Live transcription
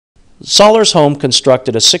Sollars Home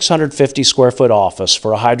constructed a 650 square foot office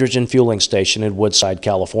for a hydrogen fueling station in Woodside,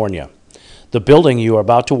 California. The building you are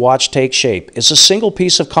about to watch take shape is a single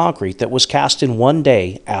piece of concrete that was cast in one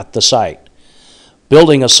day at the site.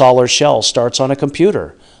 Building a Sollars shell starts on a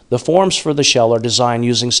computer. The forms for the shell are designed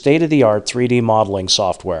using state-of-the-art 3D modeling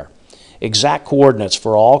software. Exact coordinates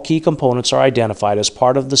for all key components are identified as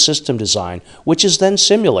part of the system design, which is then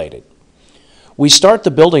simulated. We start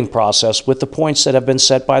the building process with the points that have been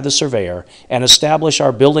set by the surveyor and establish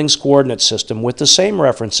our building's coordinate system with the same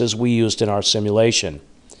references we used in our simulation.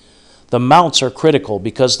 The mounts are critical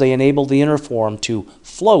because they enable the inner form to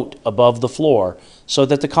float above the floor so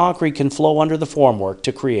that the concrete can flow under the formwork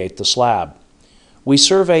to create the slab. We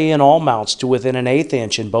survey in all mounts to within an 1/8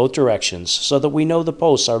 inch in both directions so that we know the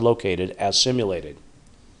posts are located as simulated.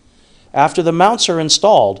 After the mounts are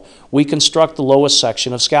installed, we construct the lowest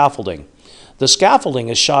section of scaffolding. The scaffolding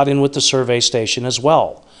is shot in with the survey station as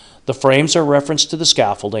well. The frames are referenced to the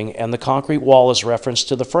scaffolding and the concrete wall is referenced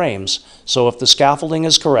to the frames, so if the scaffolding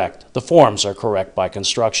is correct, the forms are correct by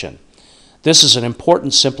construction. This is an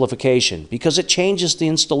important simplification because it changes the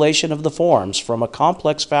installation of the forms from a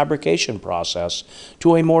complex fabrication process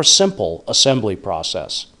to a more simple assembly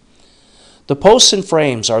process. The posts and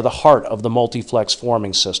frames are the heart of the multi-flex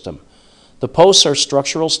forming system. The posts are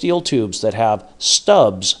structural steel tubes that have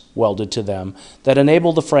stubs welded to them that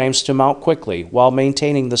enable the frames to mount quickly while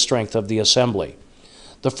maintaining the strength of the assembly.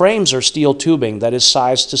 The frames are steel tubing that is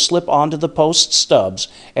sized to slip onto the post stubs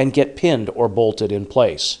and get pinned or bolted in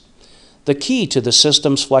place. The key to the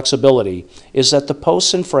system's flexibility is that the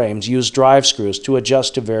posts and frames use drive screws to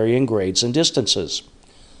adjust to varying grades and distances.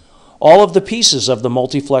 All of the pieces of the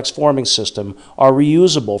multi-flex forming system are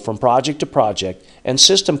reusable from project to project, and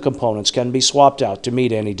system components can be swapped out to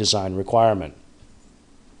meet any design requirement.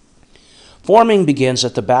 Forming begins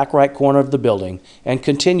at the back right corner of the building and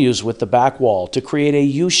continues with the back wall to create a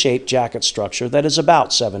U-shaped jacket structure that is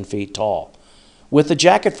about 7 feet tall. With the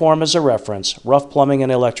jacket form as a reference, rough plumbing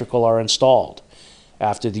and electrical are installed.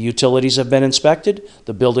 After the utilities have been inspected,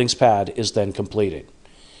 the building's pad is then completed.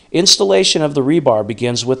 Installation of the rebar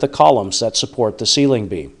begins with the columns that support the ceiling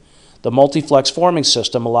beam. The multi-flex forming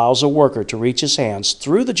system allows a worker to reach his hands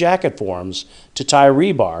through the jacket forms to tie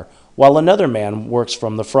rebar while another man works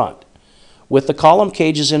from the front. With the column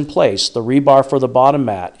cages in place, the rebar for the bottom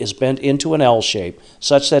mat is bent into an L shape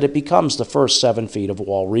such that it becomes the first 7 feet of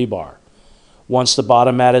wall rebar. Once the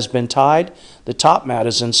bottom mat has been tied, the top mat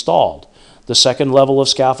is installed. The second level of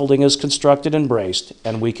scaffolding is constructed and braced,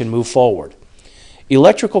 and we can move forward.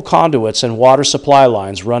 Electrical conduits and water supply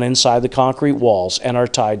lines run inside the concrete walls and are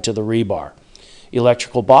tied to the rebar.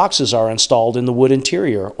 Electrical boxes are installed in the wood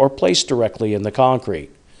interior or placed directly in the concrete.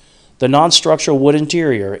 The non-structural wood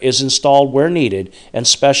interior is installed where needed, and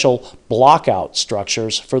special block-out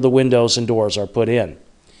structures for the windows and doors are put in.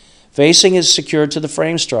 Facing is secured to the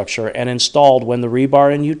frame structure and installed when the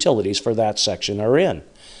rebar and utilities for that section are in.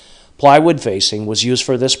 Plywood facing was used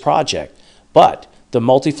for this project, but the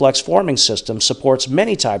multi-flex forming system supports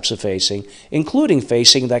many types of facing, including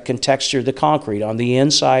facing that can texture the concrete on the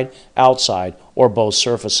inside, outside, or both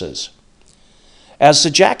surfaces. As the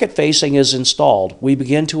jacket facing is installed, we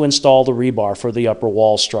begin to install the rebar for the upper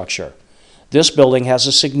wall structure. This building has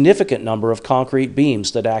a significant number of concrete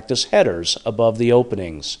beams that act as headers above the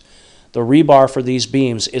openings. The rebar for these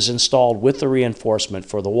beams is installed with the reinforcement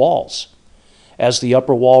for the walls. As the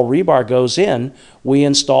upper wall rebar goes in, we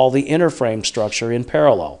install the inner frame structure in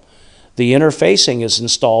parallel. The inner facing is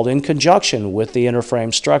installed in conjunction with the inner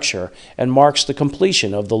frame structure and marks the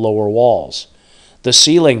completion of the lower walls. The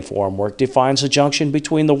ceiling formwork defines a junction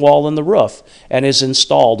between the wall and the roof and is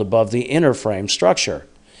installed above the inner frame structure.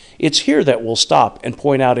 It's here that we'll stop and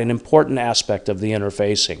point out an important aspect of the inner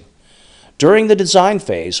facing. During the design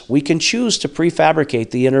phase, we can choose to prefabricate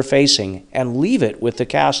the inner facing and leave it with the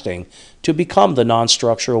casting to become the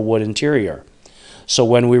non-structural wood interior. So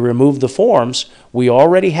when we remove the forms, we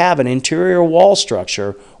already have an interior wall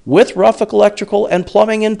structure with rough electrical and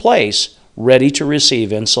plumbing in place, ready to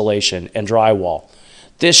receive insulation and drywall.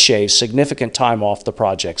 This shaves significant time off the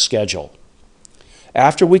project schedule.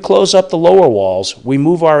 After we close up the lower walls, we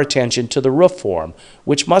move our attention to the roof form,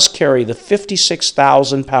 which must carry the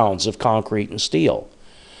 56,000 pounds of concrete and steel.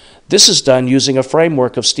 This is done using a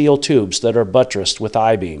framework of steel tubes that are buttressed with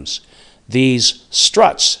I-beams. These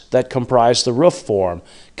struts that comprise the roof form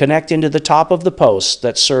connect into the top of the posts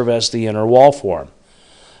that serve as the inner wall form.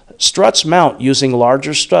 Struts mount using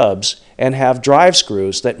larger stubs and have drive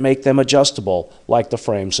screws that make them adjustable like the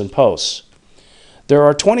frames and posts. There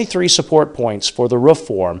are 23 support points for the roof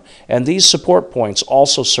form, and these support points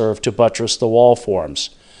also serve to buttress the wall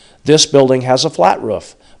forms. This building has a flat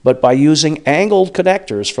roof, but by using angled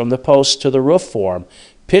connectors from the post to the roof form,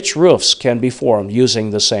 pitch roofs can be formed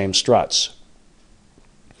using the same struts.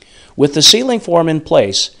 With the ceiling form in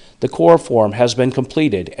place, the core form has been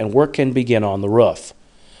completed and work can begin on the roof.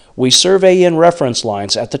 We survey in reference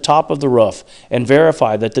lines at the top of the roof and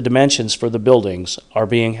verify that the dimensions for the buildings are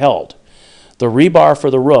being held. The rebar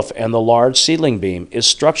for the roof and the large ceiling beam is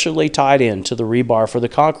structurally tied in to the rebar for the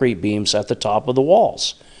concrete beams at the top of the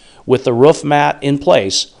walls. With the roof mat in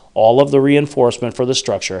place, all of the reinforcement for the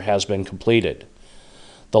structure has been completed.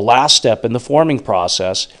 The last step in the forming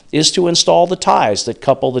process is to install the ties that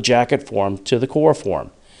couple the jacket form to the core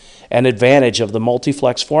form. An advantage of the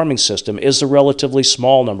multi-flex forming system is the relatively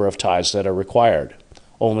small number of ties that are required.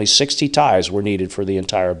 Only 60 ties were needed for the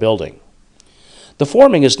entire building. The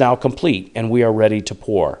forming is now complete and we are ready to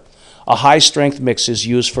pour. A high-strength mix is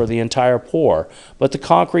used for the entire pour, but the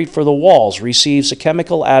concrete for the walls receives a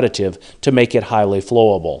chemical additive to make it highly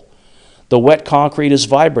flowable. The wet concrete is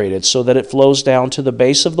vibrated so that it flows down to the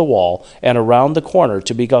base of the wall and around the corner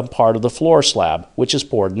to become part of the floor slab, which is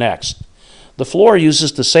poured next. The floor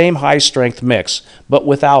uses the same high-strength mix, but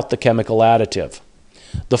without the chemical additive.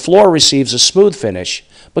 The floor receives a smooth finish,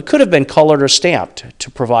 but could have been colored or stamped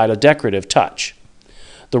to provide a decorative touch.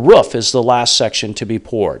 The roof is the last section to be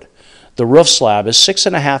poured. The roof slab is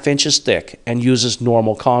 6.5 inches thick and uses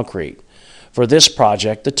normal concrete. For this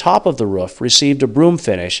project, the top of the roof received a broom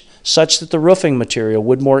finish such that the roofing material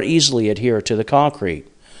would more easily adhere to the concrete.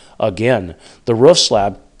 Again, the roof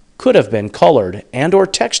slab could have been colored and or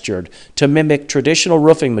textured to mimic traditional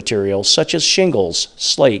roofing materials such as shingles,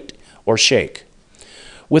 slate, or shake.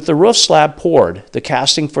 With the roof slab poured, the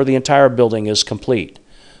casting for the entire building is complete.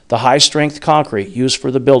 The high-strength concrete used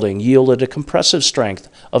for the building yielded a compressive strength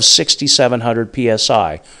of 6,700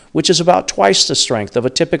 psi, which is about twice the strength of a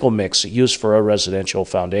typical mix used for a residential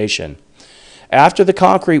foundation. After the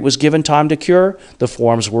concrete was given time to cure, the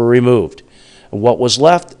forms were removed. And what was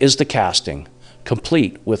left is the casting,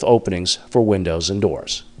 complete with openings for windows and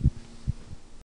doors.